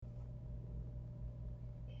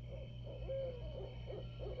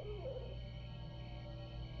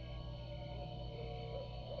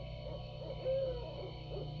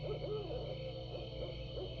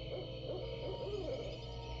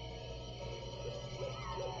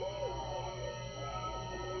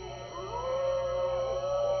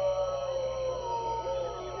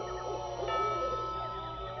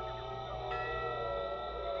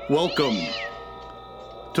Welcome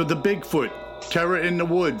to the Bigfoot Terror in the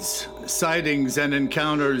Woods Sightings and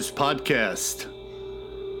Encounters podcast.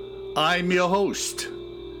 I'm your host,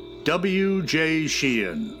 W.J.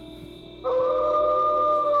 Sheehan.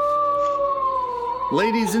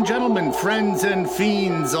 Ladies and gentlemen, friends and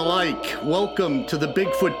fiends alike, welcome to the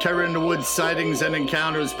Bigfoot Terror in the Woods Sightings and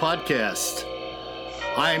Encounters podcast.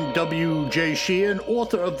 I'm W.J. Sheehan,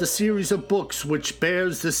 author of the series of books which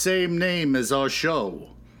bears the same name as our show.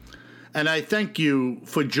 And I thank you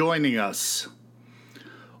for joining us.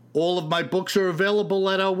 All of my books are available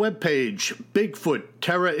at our webpage,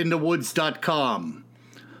 BigfootTerrorInTheWoods.com.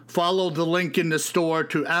 Follow the link in the store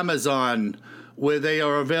to Amazon, where they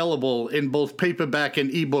are available in both paperback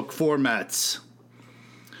and ebook formats.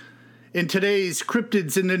 In today's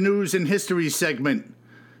Cryptids in the News and History segment,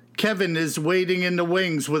 Kevin is waiting in the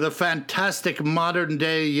wings with a fantastic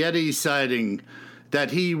modern-day Yeti sighting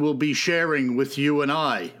that he will be sharing with you and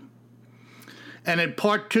I. And in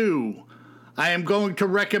part 2, I am going to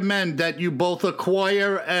recommend that you both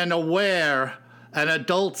acquire and wear an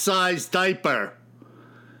adult-sized diaper,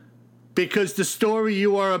 because the story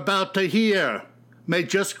you are about to hear may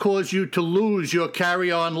just cause you to lose your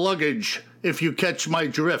carry-on luggage, if you catch my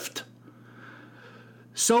drift.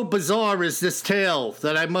 So bizarre is this tale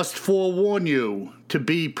that I must forewarn you to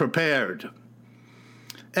be prepared.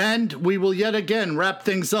 And we will yet again wrap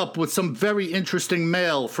things up with some very interesting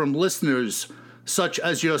mail from listeners such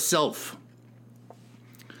as yourself.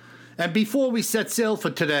 And before we set sail for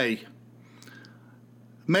today,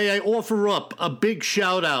 may I offer up a big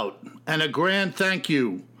shout out and a grand thank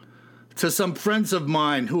you to some friends of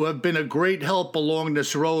mine who have been a great help along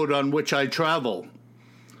this road on which I travel.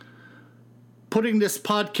 Putting this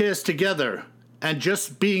podcast together and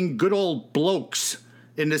just being good old blokes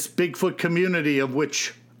in this Bigfoot community of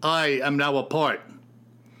which I am now a part.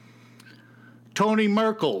 Tony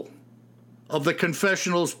Merkel of the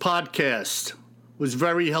Confessionals podcast was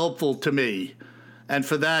very helpful to me, and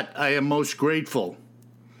for that I am most grateful.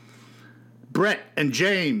 Brett and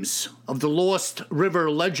James of the Lost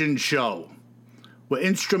River Legend Show were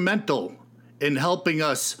instrumental in helping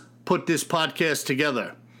us put this podcast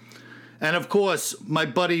together. And of course, my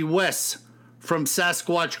buddy Wes from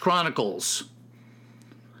Sasquatch Chronicles.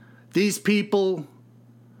 These people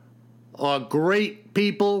are great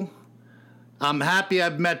people. I'm happy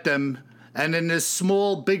I've met them. And in this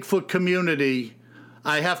small Bigfoot community,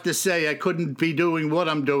 I have to say I couldn't be doing what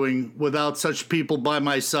I'm doing without such people by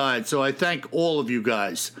my side. So I thank all of you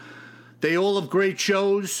guys. They all have great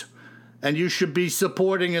shows, and you should be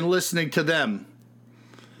supporting and listening to them.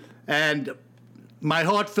 And my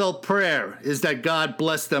heartfelt prayer is that God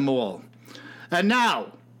bless them all. And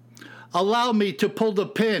now, allow me to pull the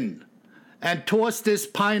pin and toss this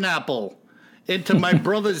pineapple into my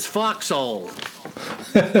brother's foxhole.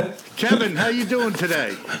 Kevin, how you doing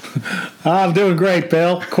today? I'm doing great,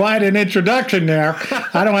 Bill. Quite an introduction there.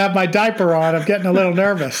 I don't have my diaper on. I'm getting a little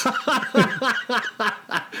nervous.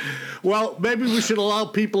 Well, maybe we should allow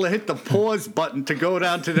people to hit the pause button to go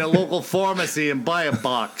down to their local pharmacy and buy a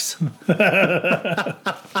box.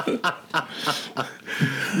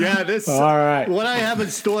 Yeah, this. All right. What I have in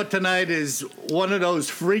store tonight is one of those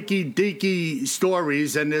freaky deaky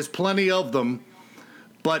stories, and there's plenty of them.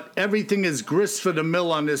 But everything is grist for the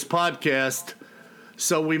mill on this podcast,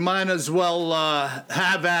 so we might as well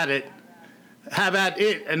have at it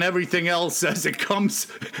and everything else as it comes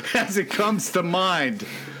to mind.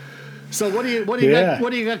 So what do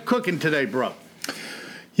you got cooking today, bro?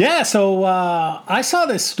 Yeah, so I saw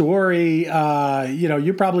this story.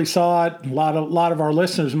 You probably saw it. A lot of our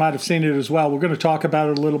listeners might have seen it as well. We're going to talk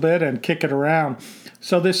about it a little bit and kick it around.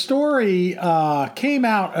 So this story came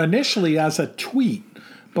out initially as a tweet,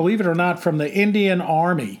 believe it or not, from the Indian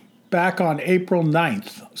Army back on April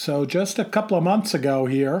 9th. So just a couple of months ago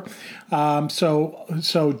here.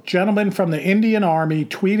 So gentlemen from the Indian Army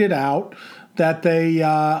tweeted out that they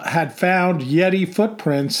had found Yeti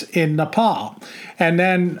footprints in Nepal. And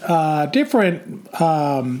then different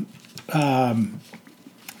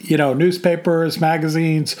newspapers,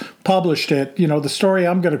 magazines published it. The story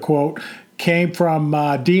I'm going to quote came from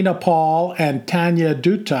Dina Paul and Tanya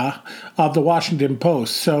Dutta of the Washington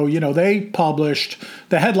Post. So, they published,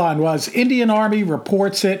 the headline was, Indian Army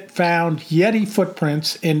reports it found Yeti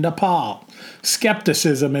footprints in Nepal.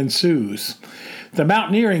 Skepticism ensues. The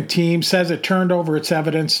mountaineering team says it turned over its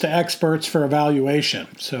evidence to experts for evaluation.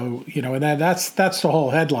 So, and that's the whole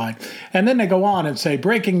headline. And then they go on and say,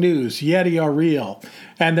 breaking news, Yeti are real.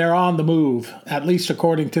 And they're on the move, at least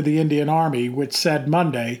according to the Indian Army, which said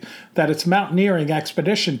Monday that its mountaineering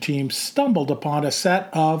expedition team stumbled upon a set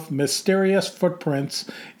of mysterious footprints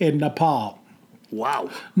in Nepal. Wow.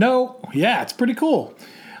 No, yeah, it's pretty cool.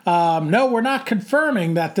 No, we're not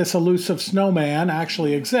confirming that this elusive snowman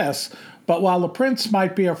actually exists, but while the prints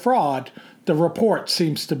might be a fraud, the report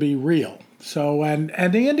seems to be real. So, and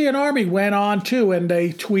the Indian Army went on too, and they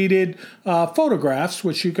tweeted photographs,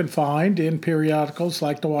 which you can find in periodicals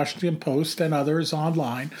like the Washington Post and others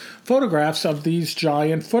online, photographs of these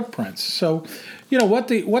giant footprints. So, what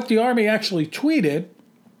the Army actually tweeted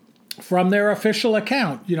from their official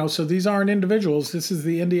account, so these aren't individuals, this is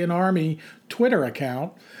the Indian Army Twitter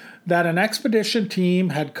account, that an expedition team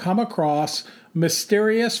had come across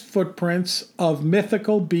mysterious footprints of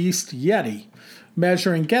mythical beast Yeti,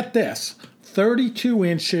 measuring, get this, 32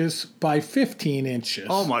 inches by 15 inches.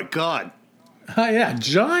 Oh my God. Yeah,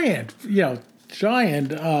 giant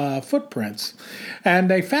footprints. And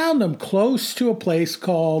they found them close to a place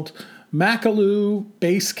called Makalu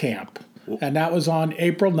Base Camp. And that was on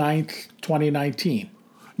April 9th, 2019.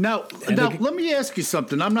 Now, let me ask you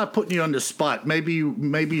something. I'm not putting you on the spot. Maybe you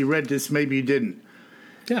read this, maybe you didn't.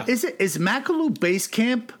 Yeah. Is Makalu Base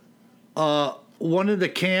Camp one of the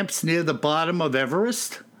camps near the bottom of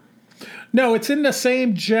Everest? No, it's in the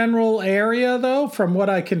same general area, though, from what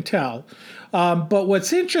I can tell. But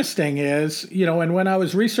what's interesting is, and when I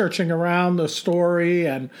was researching around the story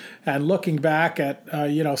and looking back at,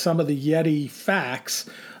 some of the Yeti facts,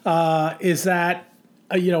 is that,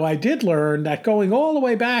 I did learn that going all the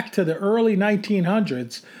way back to the early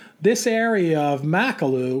 1900s, this area of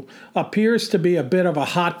Makalu appears to be a bit of a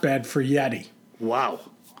hotbed for Yeti. Wow.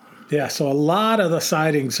 Yeah, so a lot of the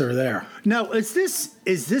sightings are there. Now, is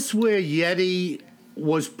this where Yeti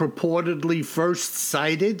was purportedly first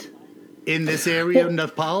sighted in this area of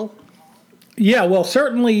Nepal? Yeah, well,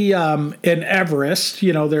 certainly in Everest,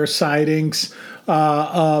 there's sightings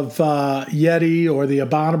of Yeti or the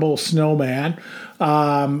abominable snowman.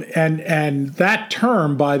 And that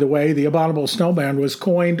term, by the way, the abominable snowman, was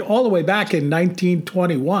coined all the way back in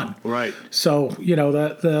 1921. Right. So,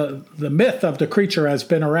 the myth of the creature has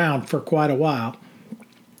been around for quite a while.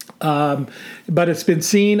 But it's been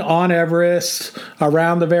seen on Everest,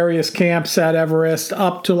 around the various camps at Everest,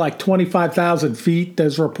 up to like 25,000 feet.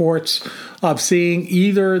 There's reports of seeing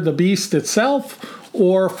either the beast itself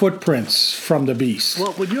or footprints from the beast.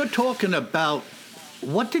 Well, when you're talking about,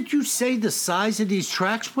 what did you say the size of these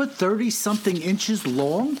tracks were? 30-something inches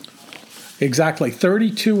long? Exactly,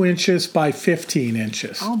 32 inches by 15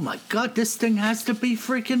 inches. Oh, my God, this thing has to be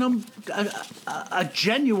freaking a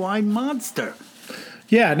genuine monster.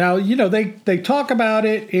 Yeah, now, they talk about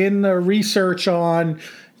it in the research on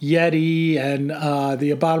Yeti and the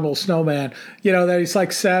abominable snowman, that he's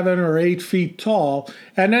like 7 or 8 feet tall.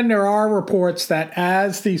 And then there are reports that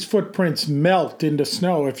as these footprints melt into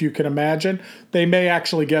snow, if you can imagine, they may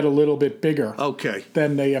actually get a little bit bigger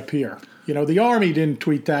than they appear. The Army didn't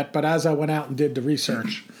tweet that, but as I went out and did the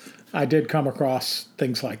research, I did come across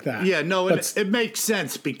things like that. Yeah, no, it makes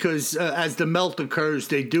sense because as the melt occurs,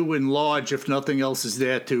 they do enlarge if nothing else is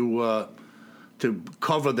there to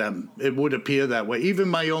cover them. It would appear that way. Even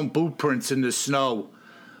my own boot prints in the snow,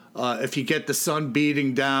 if you get the sun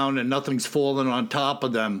beating down and nothing's falling on top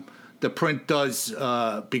of them, the print does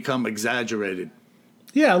become exaggerated.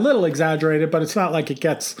 Yeah, a little exaggerated, but it's not like it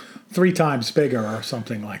gets 3 times bigger or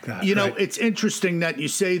something like that. It's interesting that you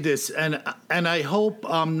say this, and I hope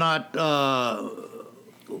I'm not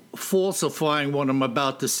falsifying what I'm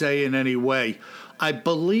about to say in any way. I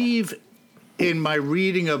believe in my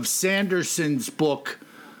reading of Sanderson's book,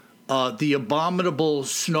 The Abominable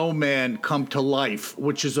Snowman Come to Life,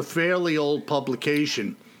 which is a fairly old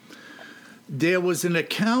publication, there was an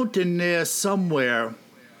account in there somewhere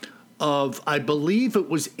of, I believe it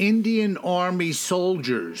was Indian Army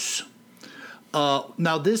soldiers.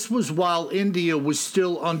 Now, this was while India was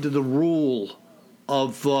still under the rule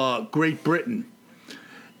of Great Britain.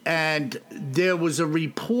 And there was a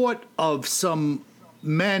report of some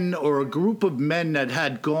men or a group of men that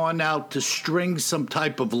had gone out to string some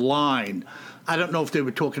type of line. I don't know if they were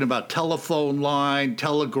talking about telephone line,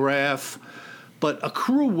 telegraph, but a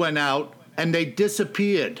crew went out and they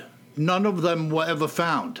disappeared. None of them were ever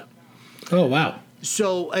found. Oh, wow.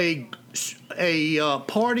 So a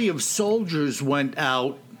party of soldiers went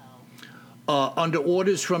out under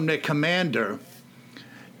orders from their commander,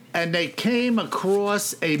 and they came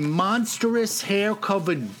across a monstrous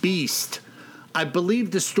hair-covered beast. I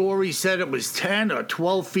believe the story said it was 10 or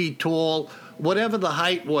 12 feet tall. Whatever the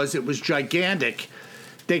height was, it was gigantic.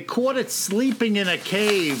 They caught it sleeping in a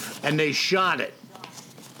cave, and they shot it.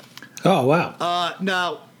 Oh, wow.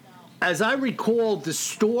 Now, as I recall, the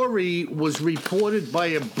story was reported by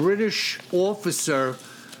a British officer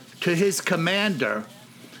to his commander,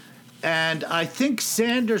 and I think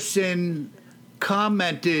Sanderson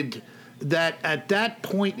commented that at that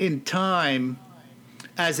point in time,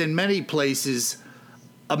 as in many places,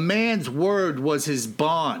 a man's word was his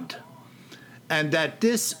bond, and that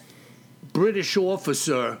this British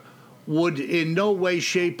officer would in no way,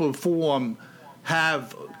 shape, or form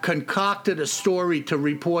have concocted a story to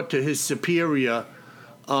report to his superior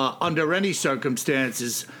under any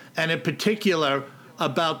circumstances, and in particular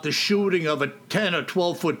about the shooting of a 10 or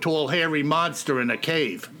 12 foot tall hairy monster in a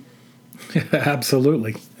cave.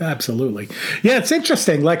 Absolutely. Absolutely. Yeah, it's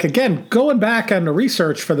interesting. Like, again, going back on the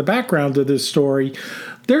research for the background of this story,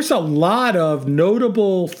 there's a lot of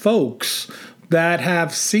notable folks that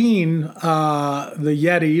have seen the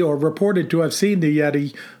Yeti or reported to have seen the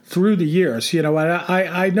Yeti through the years. You know,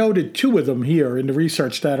 I noted two of them here in the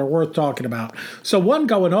research that are worth talking about. So one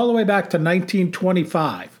going all the way back to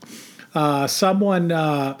 1925. Someone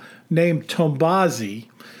named Tombazi,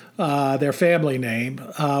 their family name,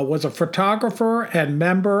 was a photographer and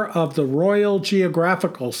member of the Royal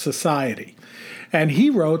Geographical Society. And he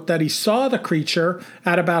wrote that he saw the creature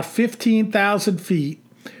at about 15,000 feet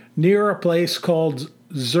near a place called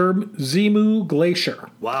Zimu Glacier.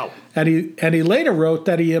 Wow. And he later wrote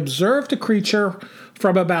that he observed the creature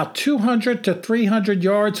from about 200 to 300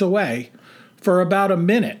 yards away for about a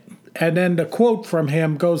minute. And then the quote from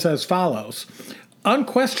him goes as follows.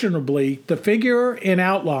 Unquestionably, the figure in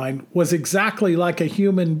outline was exactly like a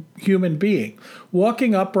human being,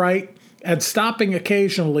 walking upright and stopping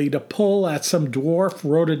occasionally to pull at some dwarf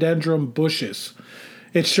rhododendron bushes.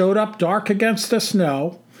 It showed up dark against the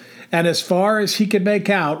snow, and as far as he could make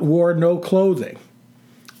out, wore no clothing.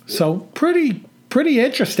 So pretty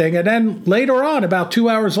interesting. And then later on, about 2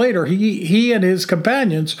 hours later, he and his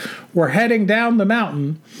companions were heading down the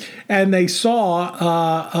mountain, and they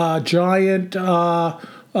saw giant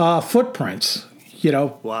footprints,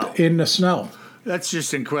 Wow. in the snow. That's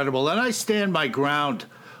just incredible. And I stand my ground.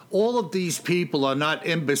 All of these people are not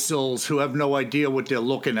imbeciles who have no idea what they're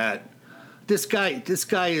looking at. This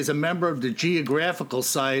guy is a member of the Geographical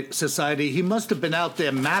Society. He must have been out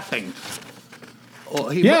there mapping.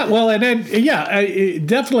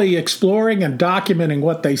 Definitely exploring and documenting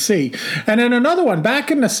what they see. And then another one,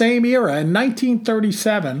 back in the same era, in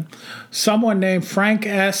 1937, someone named Frank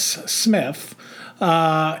S. Smith,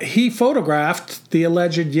 he photographed the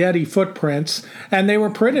alleged Yeti footprints, and they were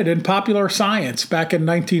printed in Popular Science back in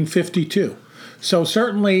 1952. So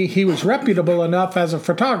certainly he was reputable enough as a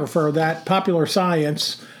photographer that Popular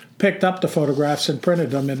Science picked up the photographs and printed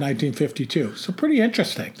them in 1952. So pretty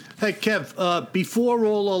interesting. Hey, Kev, before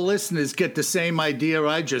all our listeners get the same idea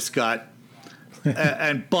I just got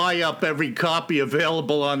and buy up every copy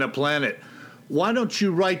available on the planet, why don't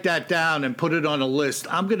you write that down and put it on a list?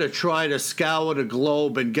 I'm going to try to scour the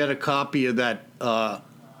globe and get a copy of that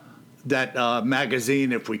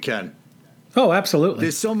magazine if we can. Oh, absolutely.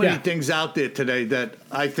 There's so many things out there today that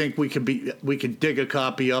I think we could dig a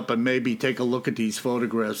copy up and maybe take a look at these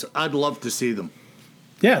photographs. I'd love to see them.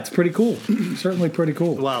 Yeah, it's pretty cool. Certainly pretty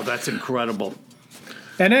cool. Wow, that's incredible.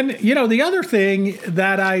 And then, the other thing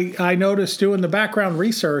that I noticed doing the background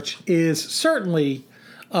research is certainly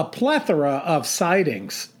a plethora of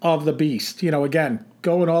sightings of the beast. Again,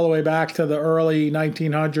 going all the way back to the early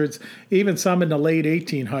 1900s, even some in the late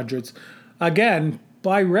 1800s. Again,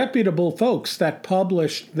 by reputable folks that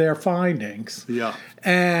published their findings. Yeah.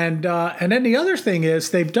 And then the other thing is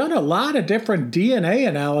they've done a lot of different DNA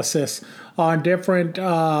analysis on different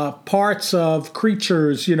parts of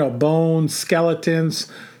creatures, bones,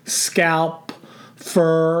 skeletons, scalp,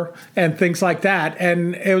 fur, and things like that.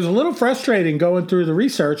 And it was a little frustrating going through the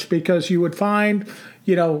research because you would find,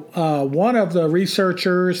 one of the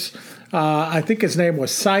researchers, I think his name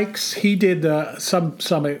was Sykes. He did some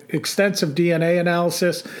extensive DNA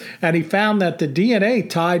analysis, and he found that the DNA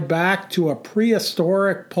tied back to a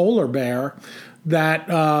prehistoric polar bear that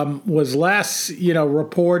was last,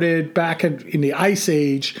 reported back in the Ice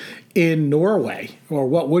Age in Norway, or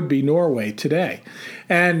what would be Norway today.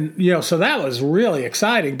 And, so that was really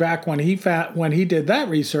exciting back when he did that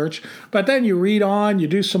research. But then you read on, you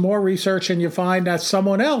do some more research, and you find that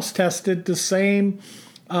someone else tested the same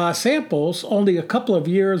samples only a couple of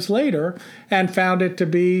years later and found it to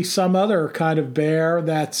be some other kind of bear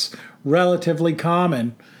that's relatively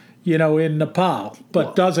common, in Nepal,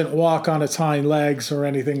 but doesn't walk on its hind legs or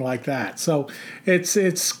anything like that. So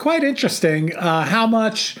it's quite interesting how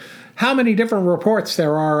many different reports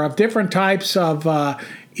there are of different types of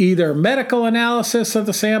either medical analysis of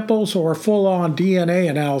the samples or full-on DNA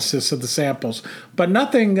analysis of the samples, but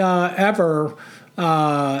nothing ever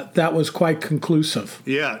that was quite conclusive.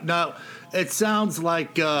 Yeah. Now, it sounds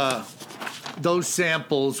like those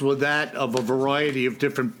samples were that of a variety of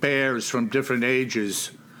different bears from different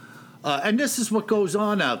ages. And this is what goes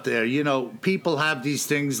on out there. You know, people have these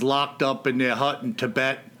things locked up in their hut in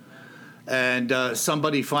Tibet, and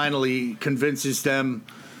somebody finally convinces them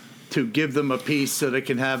to give them a piece so they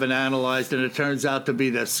can have it analyzed, and it turns out to be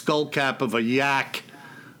the skull cap of a yak,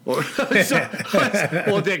 or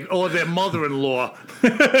their mother-in-law.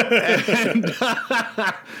 And,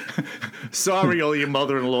 sorry, all you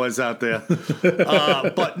mother-in-laws out there.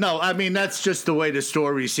 But no, I mean, that's just the way the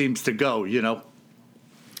story seems to go, you know.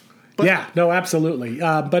 But, yeah, no, absolutely.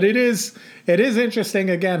 But it is interesting,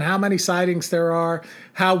 again, how many sightings there are,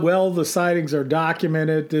 how well the sightings are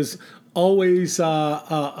documented. There's always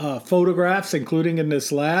photographs, including in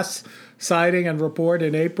this last sighting and report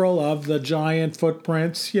in April, of the giant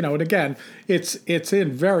footprints. You know, and again, it's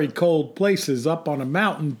in very cold places, up on a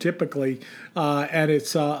mountain typically, and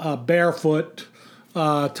it's a barefoot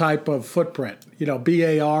type of footprint. You know,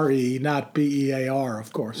 BARE, not BEAR,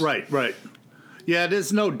 of course. Right. Yeah,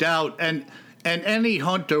 there's no doubt, and any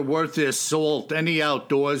hunter worth their salt, any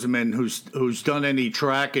outdoorsman who's done any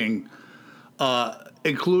tracking,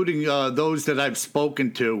 including those that I've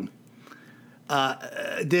spoken to,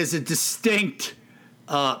 there's a distinct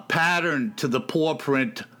pattern to the paw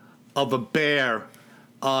print of a bear,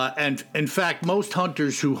 and in fact, most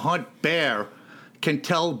hunters who hunt bear can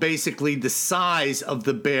tell basically the size of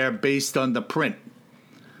the bear based on the print.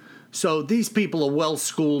 So these people are well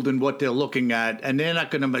schooled in what they're looking at, and they're not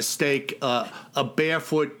going to mistake a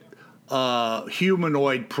barefoot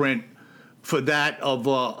humanoid print for that of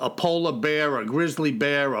a polar bear, a grizzly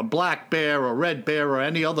bear, a black bear, a red bear, or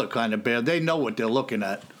any other kind of bear. They know what they're looking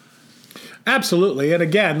at. Absolutely. And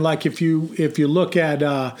again, like if you look at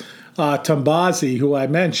Tambazi, who I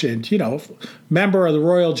mentioned, you know, member of the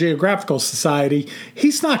Royal Geographical Society,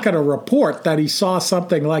 he's not going to report that he saw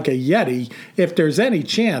something like a Yeti if there's any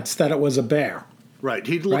chance that it was a bear. Right.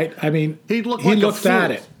 He looked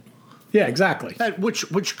at it. Yeah, exactly. Which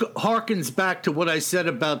harkens back to what I said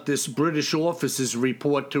about this British officer's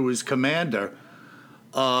report to his commander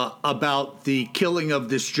about the killing of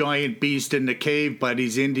this giant beast in the cave by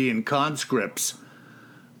these Indian conscripts.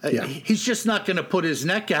 Yeah. He's just not going to put his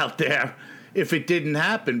neck out there if it didn't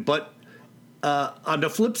happen. But on the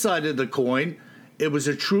flip side of the coin, it was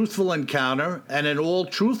a truthful encounter, and in all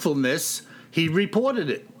truthfulness, he reported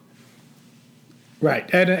it.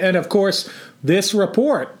 Right. And of course, this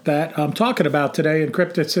report that I'm talking about today in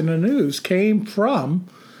Cryptids in the News came from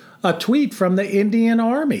a tweet from the Indian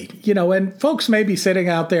Army. You know, and folks may be sitting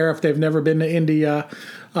out there, if they've never been to India,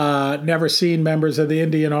 never seen members of the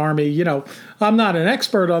Indian Army. You know, I'm not an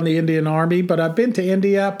expert on the Indian Army, but I've been to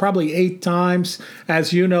India probably 8 times,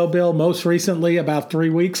 as you know, Bill, most recently about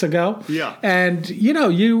 3 weeks ago. Yeah. And, you know,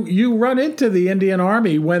 you run into the Indian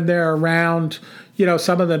Army when they're around, you know,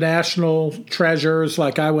 some of the national treasures.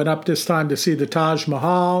 Like I went up this time to see the Taj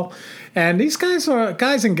Mahal. And these guys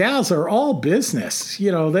and gals are all business.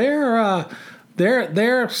 You know,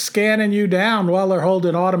 they're scanning you down while they're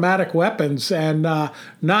holding automatic weapons, and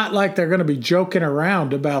not like they're going to be joking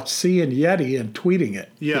around about seeing Yeti and tweeting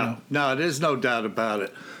it. Yeah, you know? No, there's no doubt about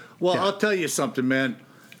it. Well, yeah. I'll tell you something, man.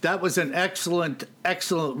 That was an excellent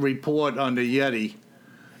report on the Yeti,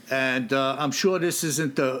 and I'm sure this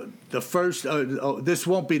isn't the first. This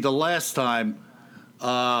won't be the last time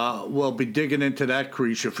we'll be digging into that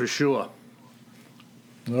creature for sure.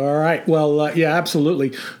 All right. Well, yeah,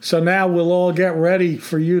 absolutely. So now we'll all get ready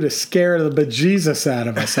for you to scare the bejesus out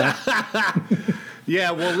of us, huh?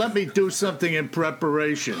 Yeah, well, let me do something in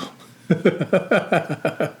preparation.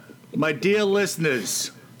 My dear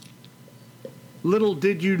listeners, little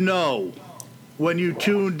did you know when you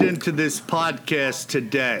tuned into this podcast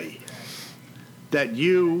today that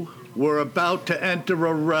you were about to enter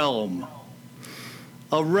a realm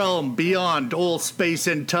beyond all space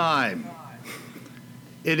and time.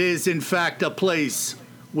 It is, in fact, a place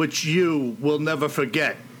which you will never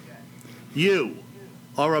forget. You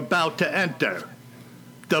are about to enter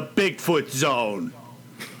the Bigfoot Zone.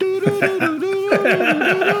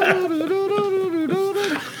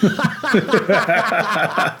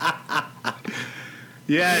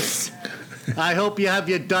 Yes, I hope you have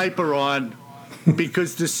your diaper on,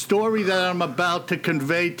 because the story that I'm about to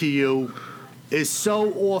convey to you is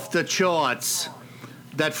so off the charts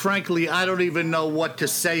that, frankly, I don't even know what to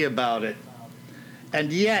say about it.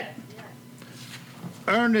 And yet,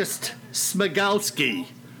 Ernest Smigowski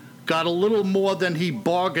got a little more than he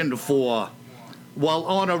bargained for while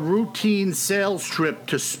on a routine sales trip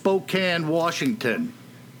to Spokane, Washington.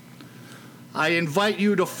 I invite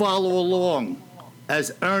you to follow along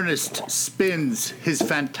as Ernest spins his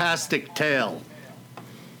fantastic tale.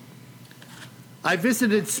 I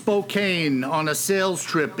visited Spokane on a sales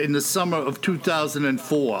trip in the summer of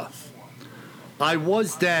 2004. I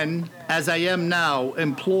was then, as I am now,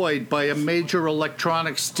 employed by a major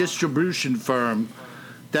electronics distribution firm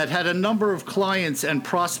that had a number of clients and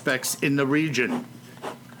prospects in the region.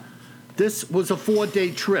 This was a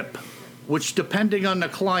 4-day trip, which, depending on the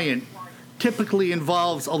client, typically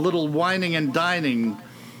involves a little wining and dining,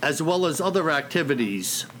 as well as other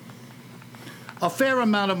activities. A fair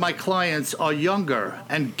amount of my clients are younger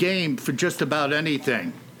and game for just about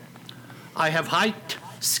anything. I have hiked,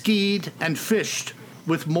 skied, and fished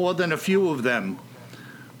with more than a few of them,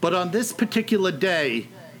 but on this particular day,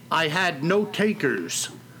 I had no takers,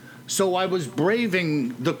 so I was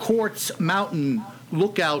braving the Quartz Mountain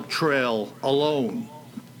Lookout Trail alone.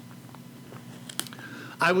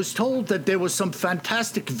 I was told that there were some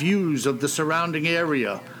fantastic views of the surrounding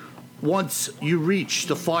area once you reach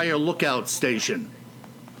the fire lookout station.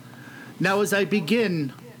 Now, as I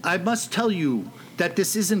begin, I must tell you that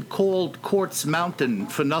this isn't called Quartz Mountain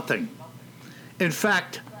for nothing. In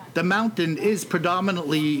fact, the mountain is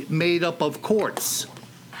predominantly made up of quartz.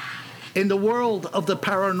 In the world of the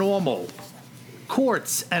paranormal,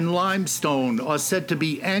 quartz and limestone are said to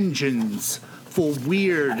be engines for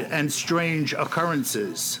weird and strange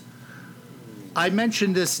occurrences. I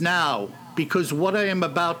mention this now because what I am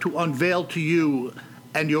about to unveil to you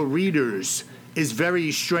and your readers is very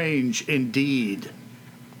strange indeed.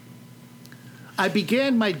 I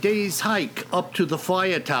began my day's hike up to the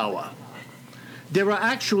fire tower. There are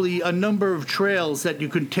actually a number of trails that you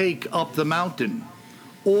can take up the mountain,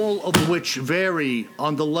 all of which vary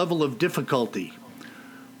on the level of difficulty.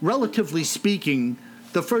 Relatively speaking,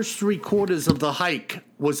 the first 3/4 of the hike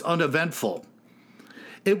was uneventful.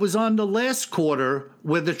 It was on the last quarter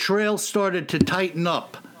where the trail started to tighten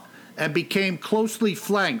up and became closely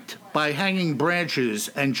flanked by hanging branches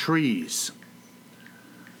and trees.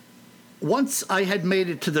 Once I had made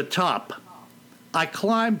it to the top, I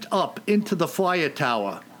climbed up into the fire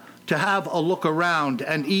tower to have a look around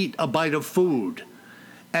and eat a bite of food.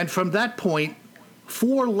 And from that point,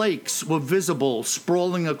 4 lakes were visible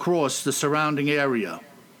sprawling across the surrounding area.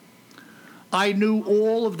 I knew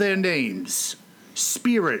all of their names: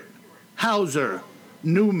 Spirit, Hauser,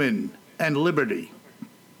 Newman, and Liberty.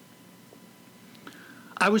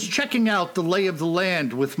 I was checking out the lay of the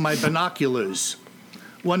land with my binoculars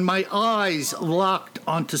when my eyes locked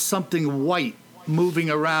onto something white moving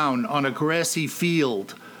around on a grassy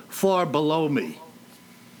field far below me.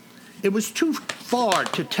 It was too far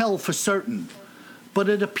to tell for certain, but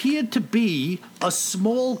it appeared to be a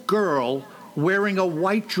small girl wearing a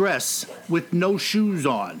white dress with no shoes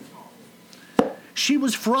on. She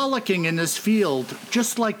was frolicking in this field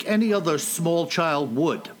just like any other small child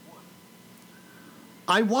would.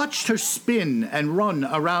 I watched her spin and run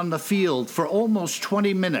around the field for almost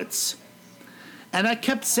 20 minutes, and I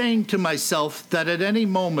kept saying to myself that at any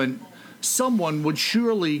moment someone would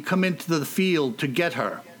surely come into the field to get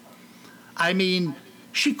her. I mean,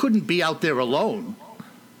 she couldn't be out there alone,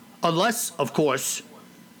 unless, of course,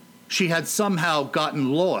 she had somehow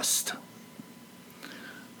gotten lost.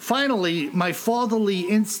 Finally, my fatherly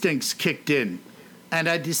instincts kicked in, and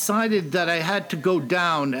I decided that I had to go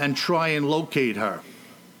down and try and locate her.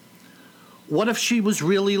 What if she was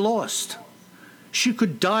really lost? She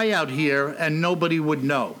could die out here and nobody would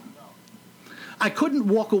know. I couldn't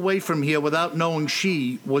walk away from here without knowing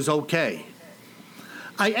she was okay.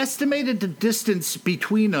 I estimated the distance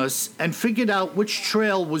between us and figured out which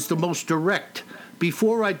trail was the most direct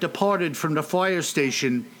before I departed from the fire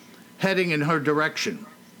station, heading in her direction.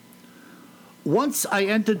 Once I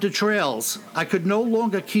entered the trails, I could no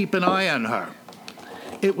longer keep an eye on her.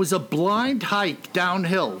 It was a blind hike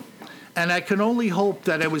downhill, and I could only hope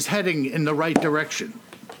that I was heading in the right direction.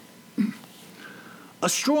 A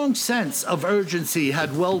strong sense of urgency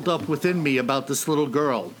had welled up within me about this little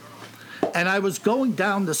girl, and I was going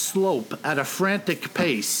down the slope at a frantic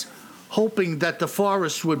pace, hoping that the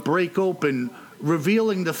forest would break open,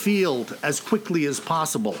 revealing the field as quickly as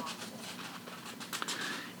possible.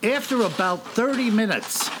 After about 30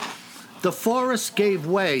 minutes, the forest gave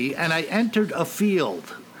way and I entered a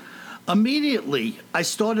field. Immediately, I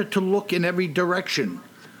started to look in every direction,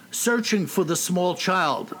 searching for the small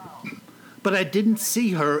child, but I didn't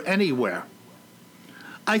see her anywhere.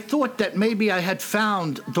 I thought that maybe I had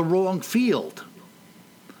found the wrong field.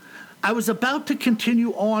 I was about to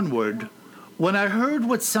continue onward when I heard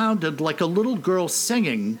what sounded like a little girl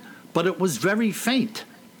singing, but it was very faint.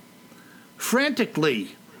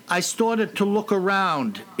 Frantically, I started to look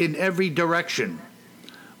around in every direction,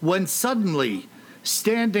 when suddenly,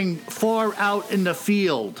 standing far out in the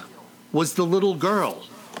field, was the little girl.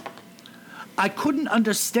 I couldn't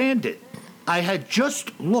understand it. I had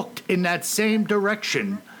just looked in that same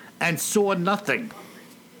direction and saw nothing.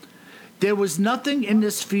 There was nothing in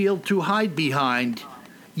this field to hide behind,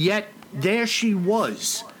 yet there she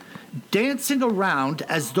was, dancing around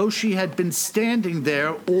as though she had been standing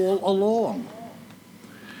there all along.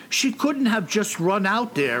 She couldn't have just run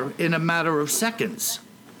out there in a matter of seconds.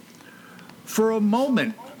 For a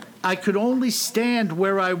moment, I could only stand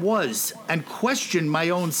where I was and question my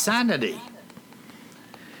own sanity.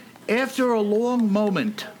 After a long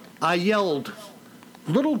moment, I yelled,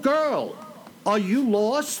 "Little girl, are you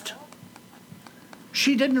lost?"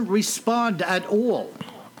 She didn't respond at all.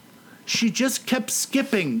 She just kept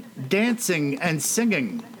skipping, dancing, and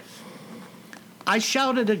singing. I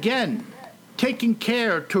shouted again, taking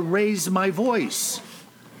care to raise my voice.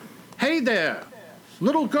 "Hey there,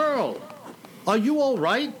 little girl, are you all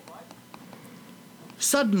right?"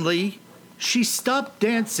 Suddenly, she stopped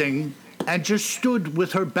dancing and just stood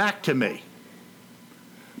with her back to me.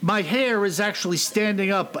 My hair is actually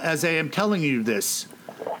standing up as I am telling you this,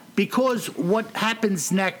 because what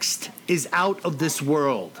happens next is out of this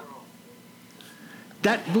world.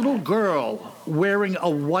 That little girl, wearing a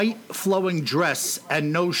white flowing dress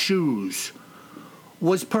and no shoes,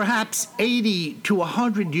 was perhaps 80 to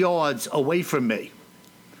 100 yards away from me.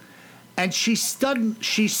 And she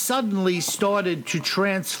suddenly started to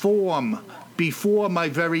transform before my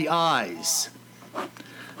very eyes.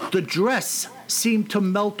 The dress seemed to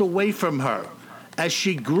melt away from her as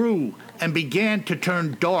she grew and began to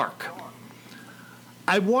turn dark.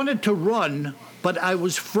 I wanted to run, but I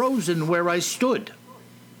was frozen where I stood.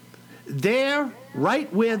 There,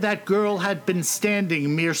 right where that girl had been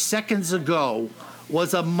standing mere seconds ago,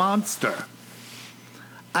 was a monster.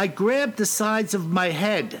 I grabbed the sides of my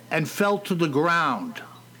head and fell to the ground.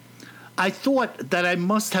 I thought that I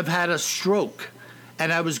must have had a stroke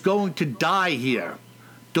and I was going to die here,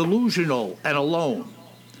 delusional and alone.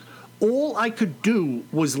 All I could do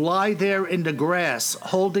was lie there in the grass,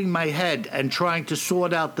 holding my head and trying to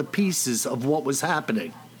sort out the pieces of what was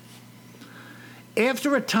happening.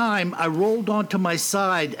 After a time, I rolled onto my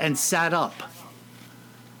side and sat up.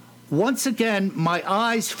 Once again, my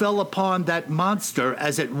eyes fell upon that monster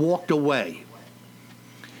as it walked away.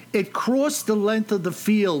 It crossed the length of the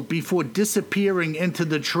field before disappearing into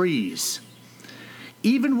the trees.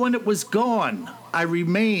 Even when it was gone, I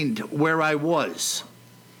remained where I was.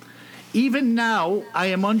 Even now, I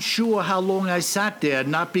am unsure how long I sat there,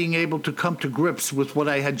 not being able to come to grips with what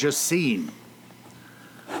I had just seen.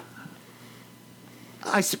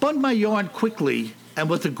 I spun my yarn quickly and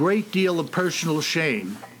with a great deal of personal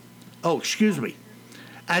shame.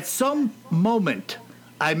 At some moment,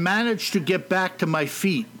 I managed to get back to my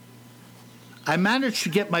feet. I managed to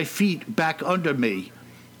get my feet back under me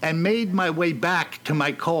and made my way back to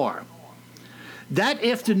my car. That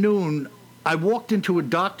afternoon, I walked into a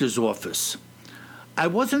doctor's office. I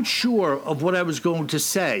wasn't sure of what I was going to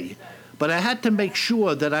say, but I had to make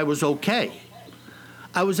sure that I was okay.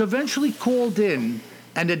 I was eventually called in,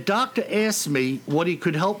 and the doctor asked me what he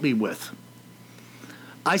could help me with.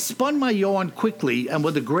 I spun my yarn quickly and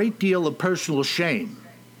with a great deal of personal shame.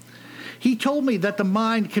 He told me that the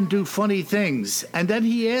mind can do funny things, and then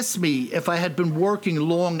he asked me if I had been working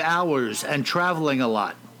long hours and traveling a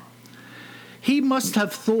lot. He must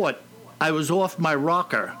have thought I was off my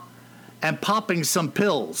rocker and popping some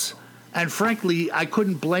pills, and frankly, I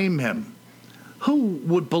couldn't blame him. Who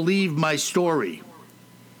would believe my story?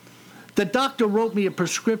 The doctor wrote me a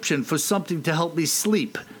prescription for something to help me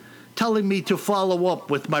sleep, telling me to follow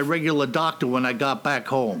up with my regular doctor when I got back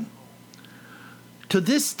home. To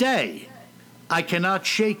this day, I cannot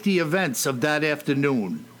shake the events of that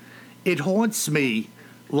afternoon. It haunts me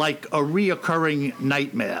like a reoccurring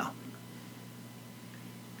nightmare.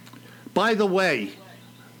 By the way,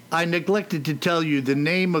 I neglected to tell you the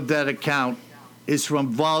name of that account is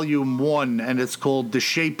from Volume 1, and it's called The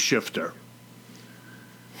Shapeshifter.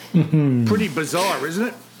 Pretty bizarre, isn't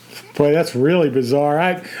it? Boy, that's really bizarre.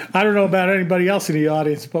 I don't know about anybody else in the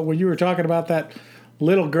audience, but when you were talking about that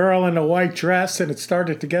little girl in a white dress and it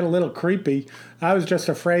started to get a little creepy, I was just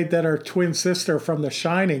afraid that her twin sister from The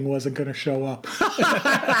Shining wasn't going to show up.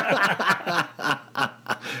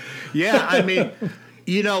 Yeah, I mean,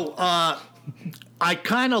 I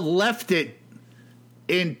kind of left it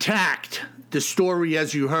intact, the story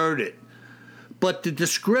as you heard it. But the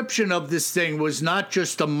description of this thing was not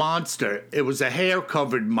just a monster. It was a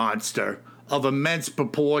hair-covered monster of immense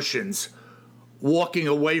proportions walking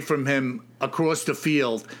away from him across the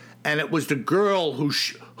field. And it was the girl who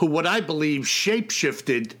what I believe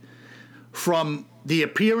shapeshifted from the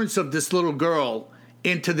appearance of this little girl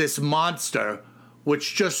into this monster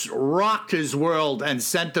which just rocked his world and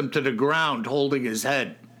sent him to the ground holding his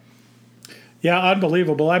head. Yeah,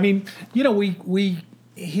 unbelievable. I mean, we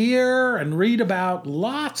hear and read about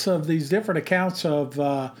lots of these different accounts of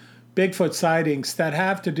Bigfoot sightings that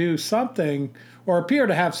have to do something or appear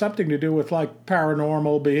to have something to do with like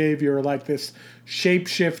paranormal behavior, like this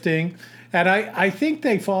shape-shifting. And I think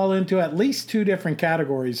they fall into at least two different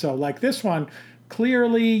categories. So like this one,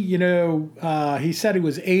 clearly, he said he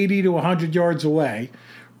was 80 to 100 yards away,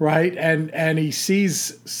 right? And he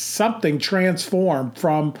sees something transform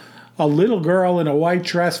from a little girl in a white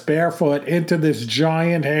dress barefoot into this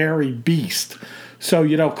giant hairy beast.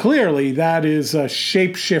 So, clearly that is a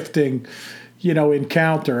shape-shifting,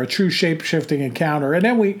 encounter, a true shape-shifting encounter. And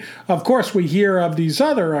then we hear of these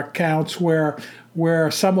other accounts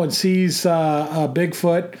where someone sees a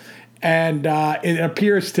Bigfoot and it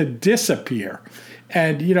appears to disappear.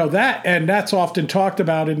 And, that's often talked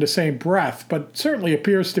about in the same breath, but certainly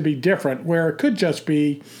appears to be different, where it could just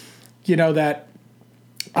be, that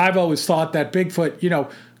I've always thought that Bigfoot,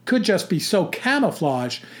 could just be so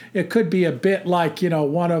camouflaged. It could be a bit like,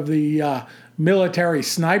 one of the military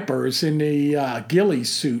snipers in the ghillie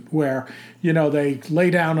suit where, they lay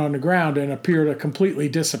down on the ground and appear to completely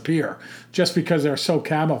disappear just because they're so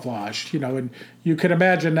camouflaged, and you can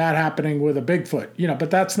imagine that happening with a Bigfoot, but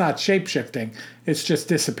that's not shape-shifting. It's just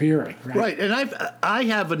disappearing. Right. And I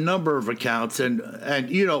have a number of accounts and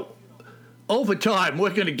over time, we're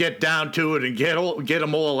going to get down to it and get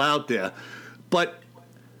them all out there. But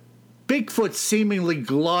Bigfoot seemingly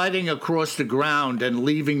gliding across the ground and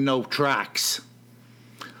leaving no tracks.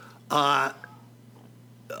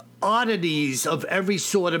 Oddities of every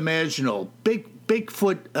sort imaginable. Imaginable.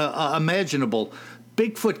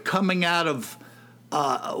 Bigfoot coming out of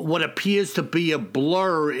what appears to be a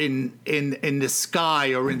blur in the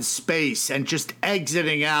sky or in space and just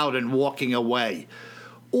exiting out and walking away.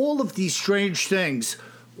 All of these strange things,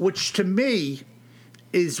 which to me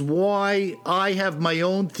is why I have my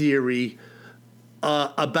own theory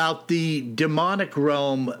about the demonic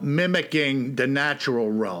realm mimicking the natural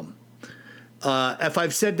realm. If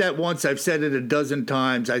I've said that once, I've said it a dozen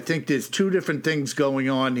times. I think there's two different things going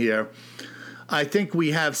on here. I think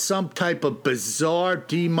we have some type of bizarre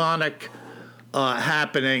demonic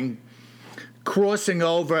happening, crossing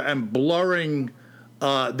over and blurring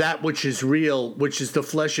that which is real, which is the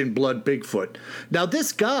flesh and blood Bigfoot. Now,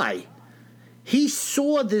 this guy, he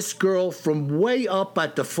saw this girl from way up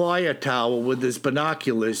at the fire tower with his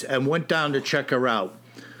binoculars and went down to check her out.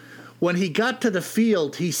 When he got to the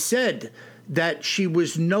field, he said that she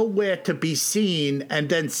was nowhere to be seen, and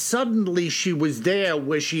then suddenly she was there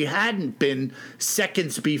where she hadn't been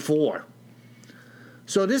seconds before.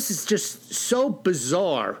 So this is just so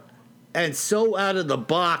bizarre and so out of the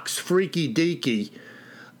box, freaky deaky,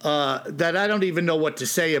 that I don't even know what to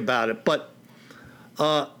say about it. But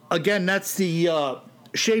again, that's the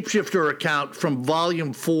Shapeshifter account from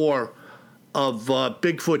Volume 4 of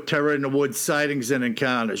Bigfoot Terror in the Woods Sightings and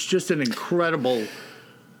Encounters. Just an incredible,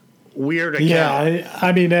 weird account. Yeah,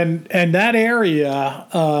 I mean, and that area,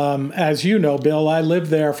 as you know, Bill, I lived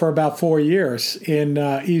there for about 4 years in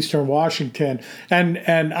eastern Washington.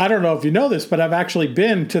 And I don't know if you know this, but I've actually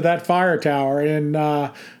been to that fire tower in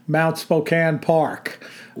Mount Spokane Park.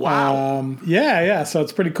 Wow. Yeah. So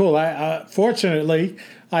it's pretty cool. Fortunately,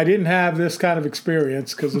 I didn't have this kind of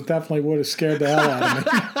experience because it definitely would have scared the hell out of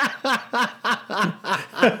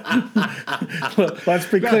me. Let's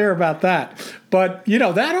be clear about that. But,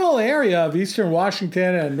 that whole area of eastern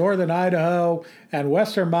Washington and northern Idaho and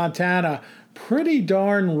western Montana, pretty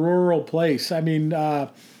darn rural place. I mean, I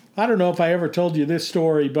don't know if I ever told you this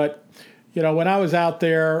story, but, when I was out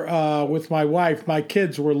there with my wife, my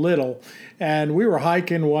kids were little, and we were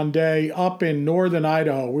hiking one day up in northern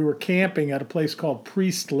Idaho. We were camping at a place called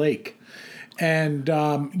Priest Lake. And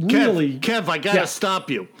Kev, I got to stop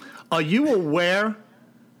you. Are you aware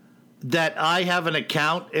that I have an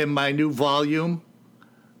account in my new volume,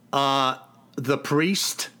 The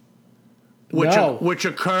Priest, which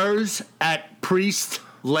occurs at Priest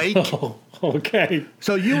Lake? Oh, okay.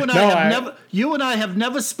 So you and I have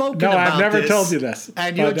never spoken about this. No, I've never told you this.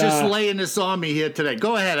 And you're just laying this on me here today.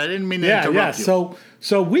 Go ahead. I didn't mean to interrupt you.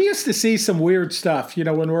 So we used to see some weird stuff,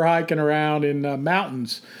 when we're hiking around in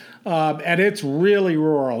mountains. And it's really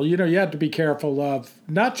rural. You have to be careful of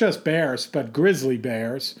not just bears, but grizzly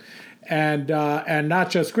bears. And not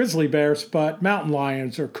just grizzly bears, but mountain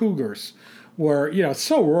lions or cougars. Where, it's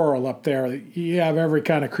so rural up there. You have every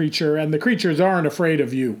kind of creature. And the creatures aren't afraid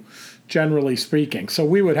of you, generally speaking. So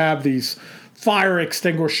we would have these fire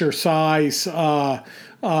extinguisher size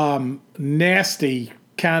nasty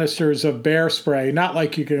canisters of bear spray, not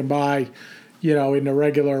like you can buy in a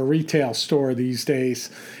regular retail store these days.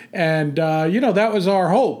 And, that was our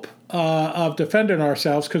hope of defending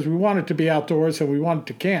ourselves because we wanted to be outdoors and we wanted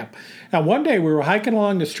to camp. And one day we were hiking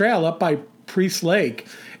along this trail up by Priest Lake,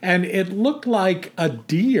 and it looked like a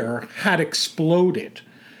deer had exploded.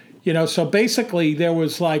 So basically there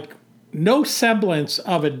was like no semblance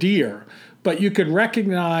of a deer, but you could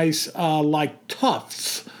recognize like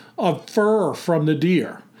tufts of fur from the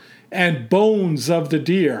deer and bones of the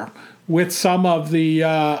deer with some of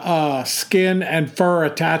the skin and fur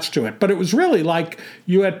attached to it. But it was really like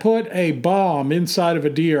you had put a bomb inside of a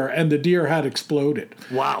deer and the deer had exploded.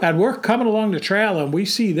 Wow. And we're coming along the trail and we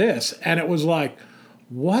see this, and it was like,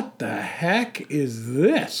 what the heck is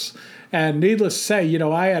this? And needless to say,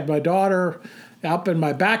 I had my daughter up in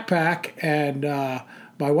my backpack, and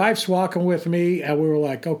my wife's walking with me, and we were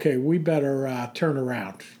like, okay, we better turn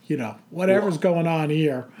around. Whatever's going on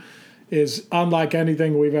here is unlike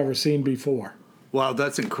anything we've ever seen before. Wow,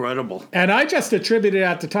 that's incredible. And I just attributed it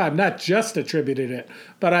at the time, not just attributed it,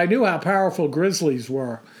 but I knew how powerful grizzlies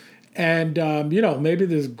were. And, maybe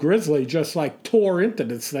this grizzly just like tore into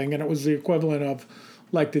this thing, and it was the equivalent of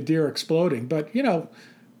like the deer exploding. But,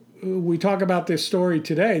 we talk about this story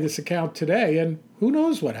today, this account today, and who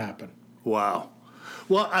knows what happened. Wow.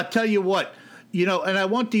 Well, I'll tell you what, and I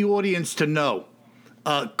want the audience to know,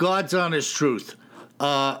 God's honest truth.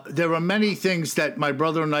 There are many things that my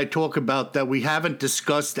brother and I talk about that we haven't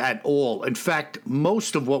discussed at all. In fact,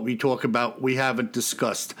 most of what we talk about, we haven't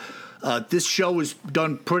discussed. This show is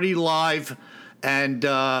done pretty live, and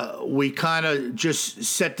we kind of just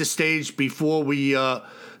set the stage before we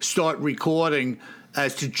start recording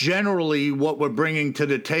as to generally what we're bringing to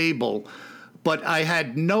the table. But I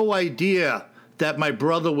had no idea that my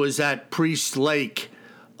brother was at Priest Lake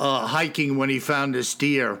hiking when he found this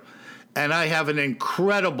deer. And I have an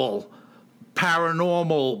incredible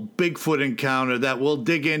paranormal Bigfoot encounter that we'll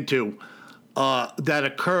dig into that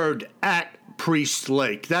occurred at Priest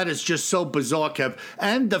Lake. That is just so bizarre, Kev.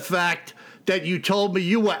 And the fact that you told me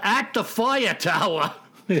you were at the fire tower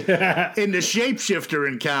in the Shapeshifter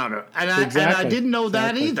encounter. And I didn't know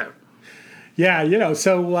that either. Yeah,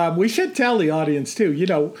 so we should tell the audience,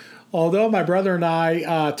 too, although my brother and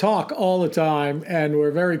I talk all the time, and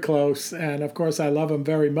we're very close, and of course I love him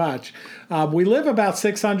very much, we live about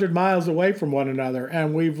 600 miles away from one another,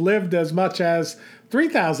 and we've lived as much as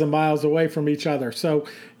 3,000 miles away from each other. So,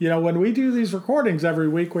 when we do these recordings every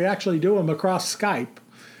week, we actually do them across Skype.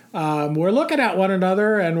 We're looking at one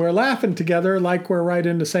another, and we're laughing together like we're right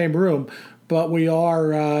in the same room, but we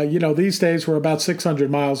are, these days we're about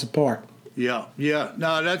 600 miles apart. Yeah.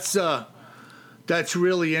 No, that's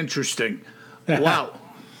really interesting. Wow.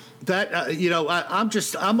 That,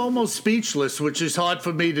 I'm almost speechless, which is hard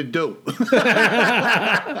for me to do.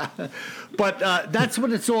 But that's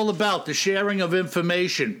what it's all about, the sharing of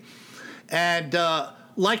information. And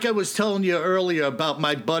like I was telling you earlier about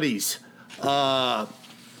my buddies,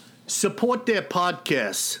 support their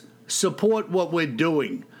podcasts, support what we're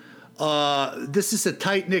doing. This is a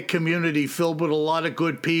tight-knit community filled with a lot of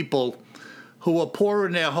good people who are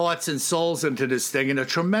pouring their hearts and souls into this thing, and a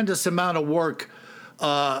tremendous amount of work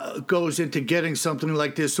goes into getting something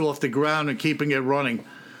like this off the ground and keeping it running.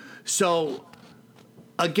 So,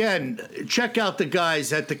 again, check out the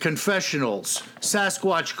guys at the Confessionals,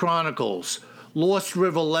 Sasquatch Chronicles, Lost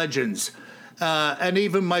River Legends, and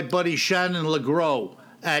even my buddy Shannon LeGros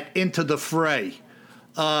at Into the Fray.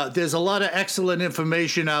 There's a lot of excellent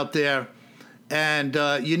information out there, and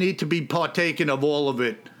you need to be partaking of all of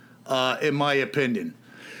it. In my opinion.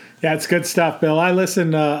 Yeah, it's good stuff, Bill. I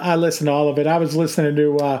listen to all of it. I was listening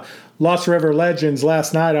to Lost River Legends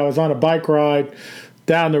last night. I was on a bike ride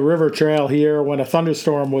down the river trail here when a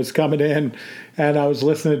thunderstorm was coming in, and I was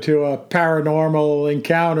listening to a paranormal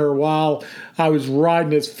encounter while I was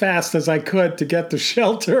riding as fast as I could to get to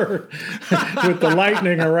shelter with the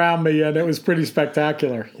lightning around me, and it was pretty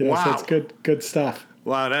spectacular. Wow. So it's good stuff.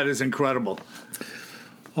 Wow, that is incredible.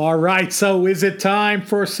 All right, so is it time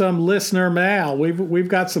for some listener mail? We've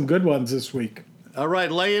got some good ones this week. All right,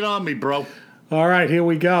 lay it on me, bro. All right, here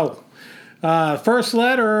we go. First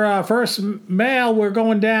mail, we're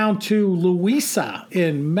going down to Luisa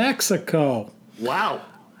in Mexico. Wow.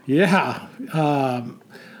 Yeah.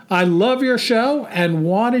 I love your show and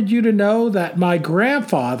wanted you to know that my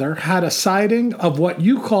grandfather had a sighting of what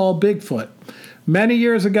you call Bigfoot many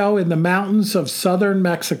years ago in the mountains of southern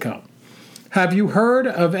Mexico. Have you heard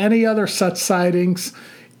of any other such sightings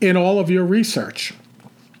in all of your research?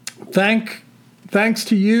 Thanks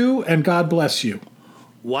to you, and God bless you.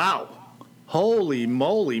 Wow. Holy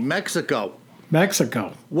moly, Mexico.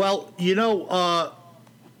 Mexico. Well,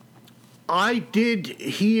 I did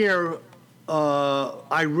hear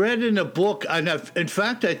I read in a book, and in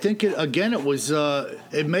fact, I think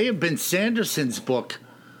it may have been Sanderson's book.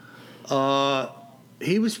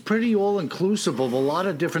 He was pretty all-inclusive of a lot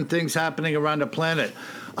of different things happening around the planet.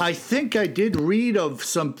 I think I did read of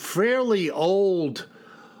some fairly old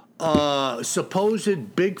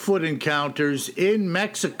supposed Bigfoot encounters in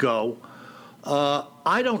Mexico.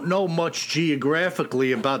 I don't know much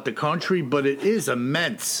geographically about the country, but it is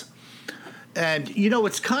immense. And,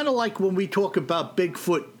 it's kind of like when we talk about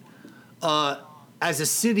Bigfoot as a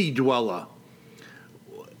city dweller.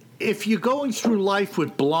 If you're going through life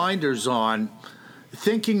with blinders on,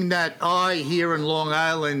 thinking that I here in Long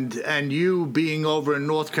Island and you being over in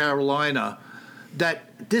North Carolina,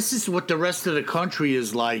 that this is what the rest of the country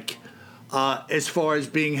is like, as far as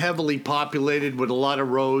being heavily populated with a lot of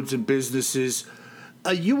roads and businesses,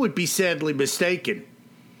 you would be sadly mistaken.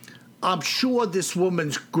 I'm sure this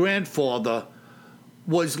woman's grandfather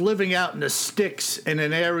was living out in the sticks in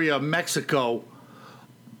an area of Mexico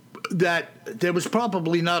that there was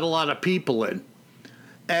probably not a lot of people in.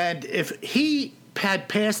 And if he had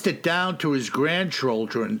passed it down to his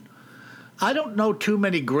grandchildren, I don't know too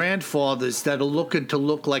many grandfathers that are looking to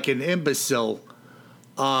look like an imbecile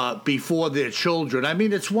before their children. I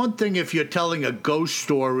mean, it's one thing if you're telling a ghost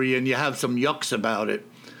story and you have some yucks about it.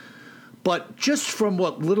 But just from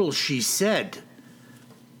what little she said,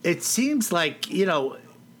 it seems like,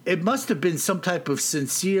 it must have been some type of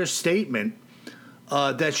sincere statement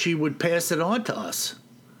that she would pass it on to us.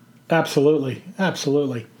 Absolutely.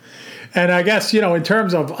 Absolutely. And I guess, in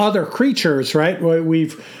terms of other creatures, right,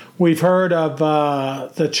 we've heard of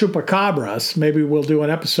the chupacabras. Maybe we'll do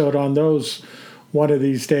an episode on those one of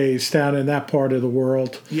these days down in that part of the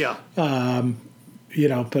world. Yeah. But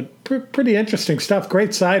pretty interesting stuff.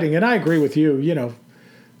 Great sighting. And I agree with you,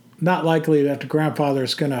 not likely that the grandfather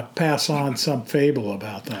is going to pass on some fable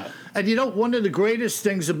about that. And one of the greatest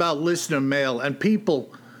things about listener mail and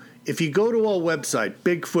people, if you go to our website,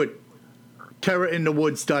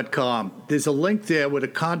 BigfootTerrorInTheWoods.com, there's a link there with a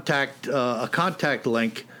contact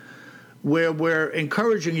link where we're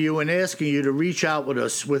encouraging you and asking you to reach out with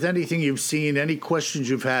us with anything you've seen, any questions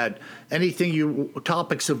you've had,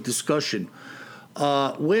 topics of discussion.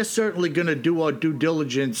 We're certainly going to do our due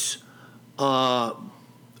diligence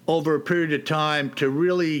over a period of time to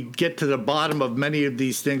really get to the bottom of many of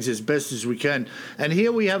these things as best as we can. And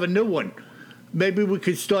here we have a new one. Maybe we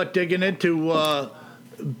could start digging into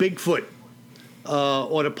Bigfoot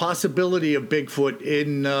or the possibility of Bigfoot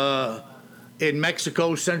in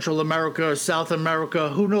Mexico, Central America, South America.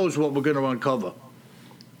 Who knows what we're going to uncover?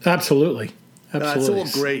 Absolutely. It's all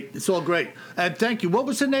great. It's all great. And thank you. What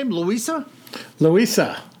was her name? Luisa?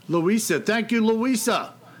 Luisa. Thank you,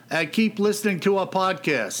 Luisa. And keep listening to our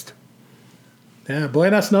podcast. Yeah,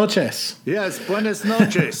 buenas noches. Yes, buenas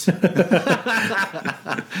noches.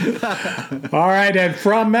 All right, and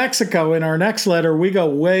from Mexico, in our next letter, we go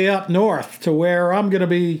way up north to where I'm going to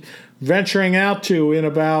be venturing out to in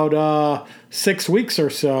about 6 weeks or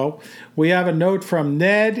so. We have a note from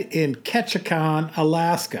Ned in Ketchikan,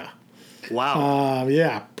 Alaska. Wow.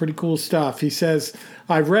 Yeah, pretty cool stuff. He says,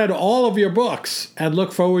 I've read all of your books and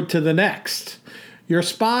look forward to the next. You're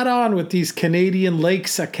spot on with these Canadian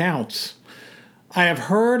Lakes accounts. I have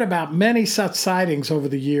heard about many such sightings over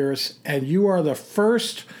the years, and you are the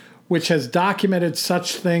first which has documented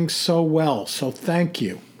such things so well, so thank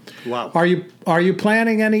you. Wow. Are you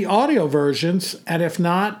planning any audio versions? And if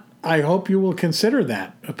not, I hope you will consider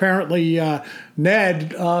that. Apparently,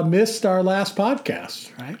 Ned missed our last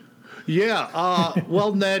podcast, right? Yeah.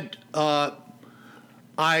 Well, Ned,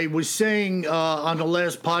 I was saying on the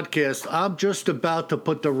last podcast, I'm just about to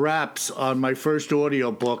put the wraps on my first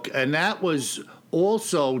audiobook, and that was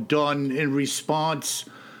also done in response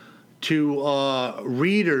to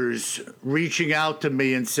readers reaching out to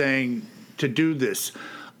me and saying to do this.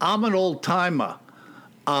 I'm an old-timer.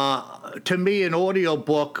 To me, an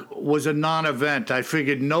audiobook was a non-event. I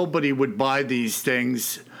figured nobody would buy these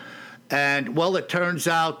things. And, well, it turns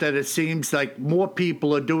out that it seems like more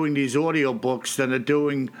people are doing these audiobooks than are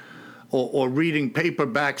doing or reading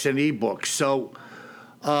paperbacks and ebooks. So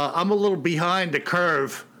I'm a little behind the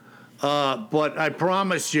curve, but I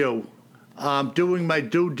promise you I'm doing my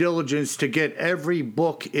due diligence to get every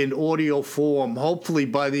book in audio form, hopefully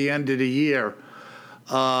by the end of the year.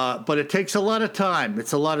 But it takes a lot of time.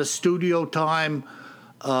 It's a lot of studio time.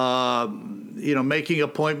 Making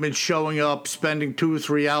appointments, showing up, spending 2 or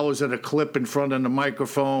 3 hours at a clip in front of the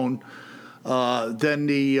microphone. Then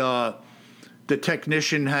the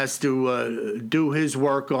technician has to do his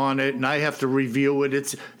work on it, and I have to review it.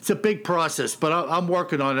 It's a big process, but I'm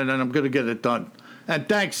working on it, and I'm going to get it done. And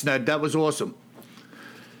thanks, Ned. That was awesome.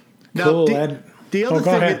 Now, Cool. the other go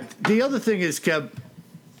thing, ahead. the other thing is, Kev,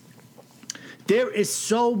 there is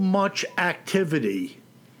so much activity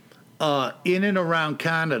in and around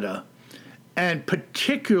Canada, and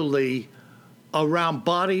particularly around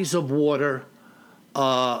bodies of water,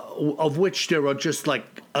 of which there are just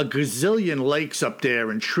like a gazillion lakes up there,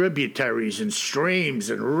 and tributaries, and streams,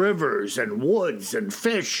 and rivers, and woods, and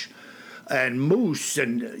fish, and moose,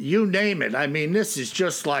 and you name it. I mean, this is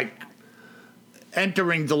just like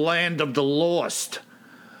entering the land of the lost.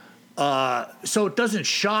 So it doesn't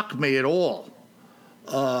shock me at all.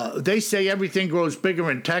 They say everything grows bigger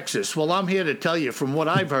in Texas. Well, I'm here to tell you, from what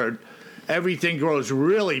I've heard, everything grows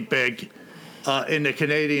really big in the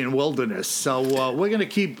Canadian wilderness. So we're going to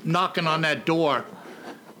keep knocking on that door,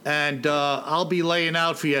 and I'll be laying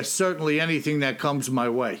out for you certainly anything that comes my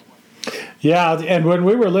way. Yeah, and when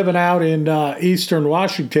we were living out in eastern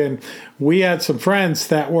Washington, we had some friends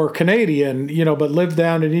that were Canadian, but lived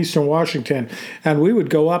down in eastern Washington, and we would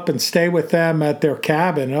go up and stay with them at their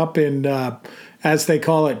cabin up in, as they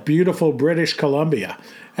call it, beautiful British Columbia.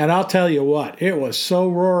 And I'll tell you what, it was so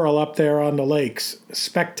rural up there on the lakes,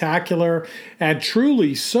 spectacular, and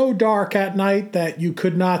truly so dark at night that you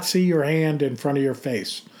could not see your hand in front of your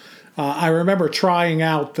face. I remember trying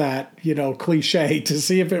out that, cliche to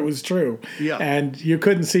see if it was true. Yeah. And you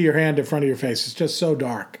couldn't see your hand in front of your face. It's just so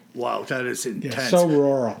dark. Wow, that is intense. Yeah, so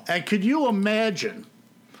rural. And could you imagine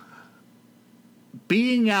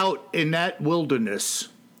being out in that wilderness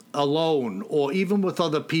alone, or even with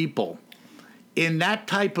other people, in that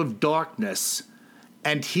type of darkness,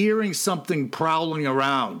 and hearing something prowling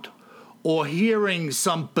around, or hearing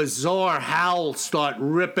some bizarre howl start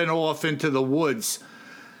ripping off into the woods,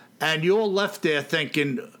 and you're left there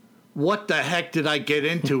thinking, what the heck did I get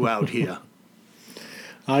into out here?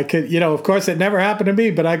 I could, of course it never happened to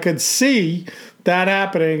me, but I could see that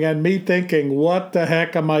happening and me thinking, what the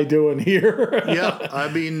heck am I doing here? Yeah, I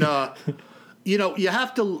mean, you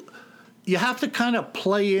have to kind of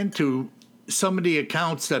play into some of the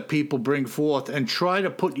accounts that people bring forth and try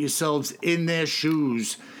to put yourselves in their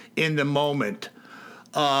shoes in the moment.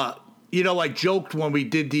 I joked when we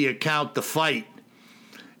did the account, The Fight,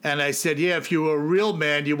 and I said, yeah, if you were a real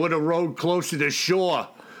man, you would have rowed closer to shore.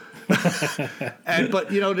 But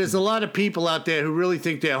there's a lot of people out there who really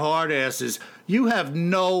think they're hard asses. You have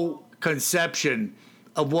no conception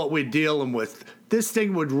of what we're dealing with. This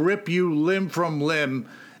thing would rip you limb from limb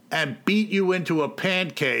and beat you into a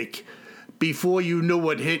pancake before you knew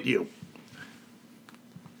what hit you.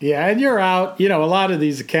 Yeah, and you're out, a lot of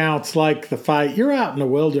these accounts like The Fight, you're out in the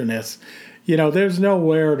wilderness. There's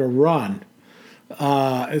nowhere to run,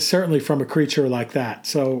 certainly from a creature like that.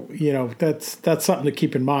 So, that's something to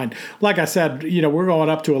keep in mind. Like I said, we're going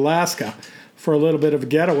up to Alaska for a little bit of a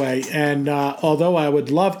getaway. And although I would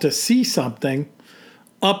love to see something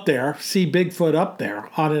up there, see Bigfoot up there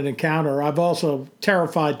on an encounter, I'm also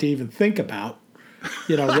terrified to even think about,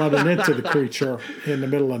 running into the creature in the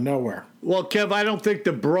middle of nowhere. Well, Kev, I don't think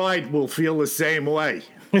the bride will feel the same way.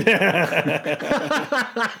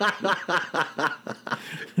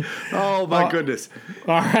 Oh, my goodness.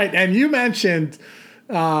 All right. And you mentioned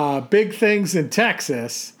big things in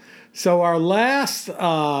Texas. So our last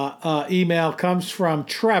email comes from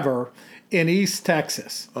Trevor in East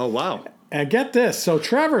Texas. Oh, wow. And get this. So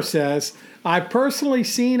Trevor says, I've personally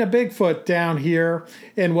seen a Bigfoot down here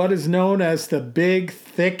in what is known as the Big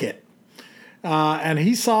Thicket. And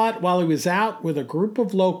he saw it while he was out with a group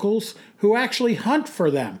of locals who actually hunt for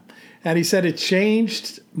them. And he said it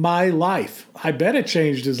changed my life. I bet it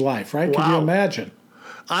changed his life, right? Wow. Can you imagine?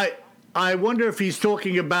 I wonder if he's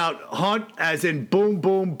talking about hunt as in boom,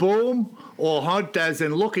 boom, boom, or hunt as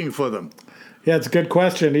in looking for them. Yeah, it's a good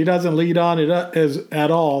question. He doesn't lead on it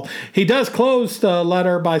at all. He does close the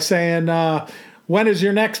letter by saying, when is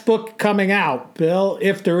your next book coming out, Bill,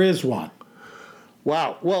 if there is one?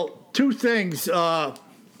 Wow. Well, two things. Book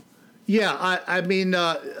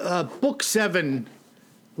 7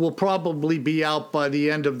 will probably be out by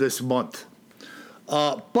the end of this month.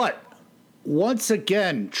 But once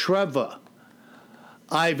again, Trevor,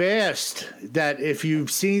 I've asked that if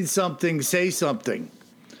you've seen something, say something.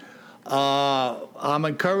 I'm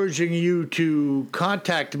encouraging you to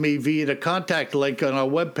contact me via the contact link on our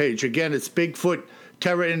webpage. Again, it's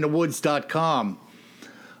BigfootTerrorInTheWoods.com.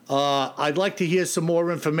 I'd like to hear some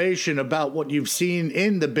more information about what you've seen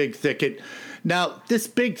in the Big Thicket. Now, this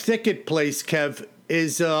Big Thicket place, Kev,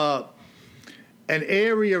 is an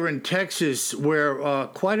area in Texas where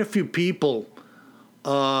quite a few people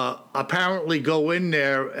apparently go in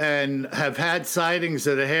there and have had sightings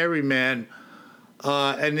of the hairy man.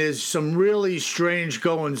 And there's some really strange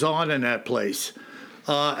goings-on in that place.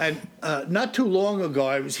 And not too long ago,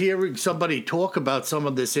 I was hearing somebody talk about some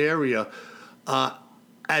of this area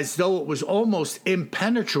as though it was almost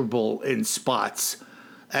impenetrable in spots.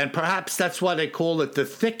 And perhaps that's why they call it the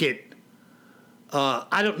thicket.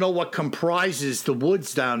 I don't know what comprises the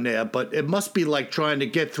woods down there, but it must be like trying to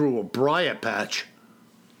get through a briar patch.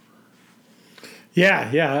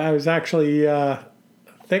 Yeah. I was actually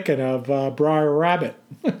thinking of Briar Rabbit.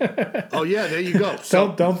 Oh yeah, there you go.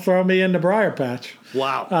 So, don't throw me in the briar patch.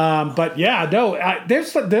 Wow. But yeah, no,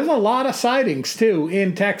 there's a lot of sightings too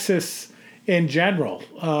in Texas in general.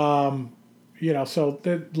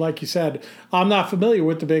 Like you said, I'm not familiar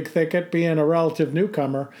with the Big Thicket, being a relative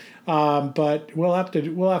newcomer. But we'll have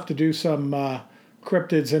to do some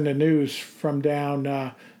cryptids in the news from down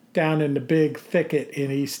in the Big Thicket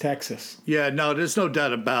in East Texas. Yeah, no, there's no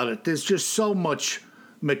doubt about it. There's just so much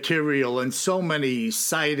material and so many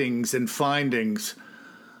sightings and findings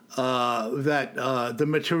that the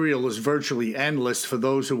material is virtually endless for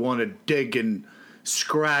those who want to dig and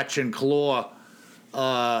scratch and claw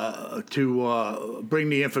to bring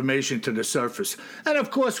the information to the surface. And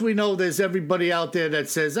of course, we know there's everybody out there that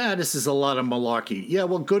says, this is a lot of malarkey. Yeah,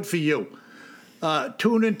 well, good for you.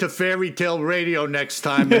 Tune into Fairy Tale Radio next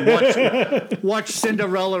time and watch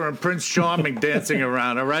Cinderella and Prince Charming dancing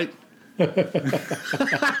around, all right?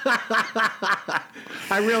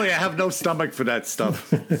 I have no stomach for that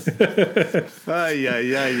stuff.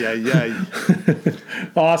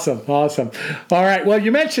 Awesome. All right. Well,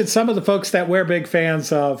 you mentioned some of the folks that we're big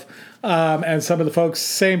fans of, and some of the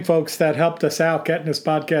same folks that helped us out getting this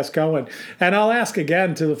podcast going. And I'll ask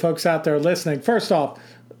again to the folks out there listening. First off,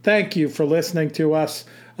 thank you for listening to us.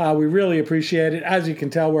 We really appreciate it. As you can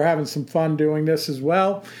tell, we're having some fun doing this as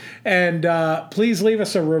well. And please leave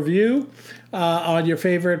us a review on your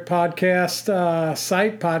favorite podcast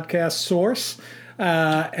site, podcast source.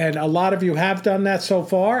 And a lot of you have done that so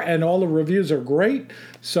far, and all the reviews are great.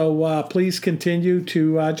 So please continue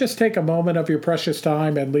to just take a moment of your precious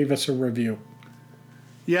time and leave us a review.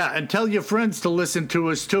 Yeah, and tell your friends to listen to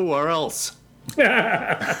us too, or else.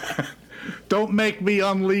 Don't make me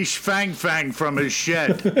unleash Fang Fang from his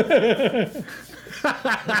shed.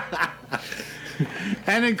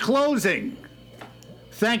 And in closing,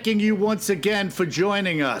 thanking you once again for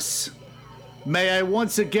joining us, may I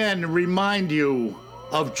once again remind you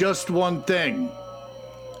of just one thing.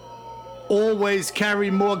 Always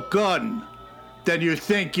carry more gun than you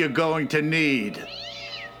think you're going to need.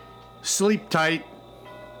 Sleep tight.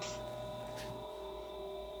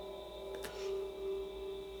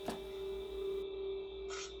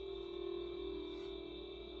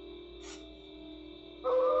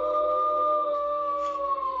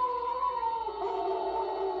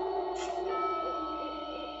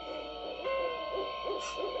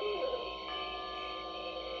 You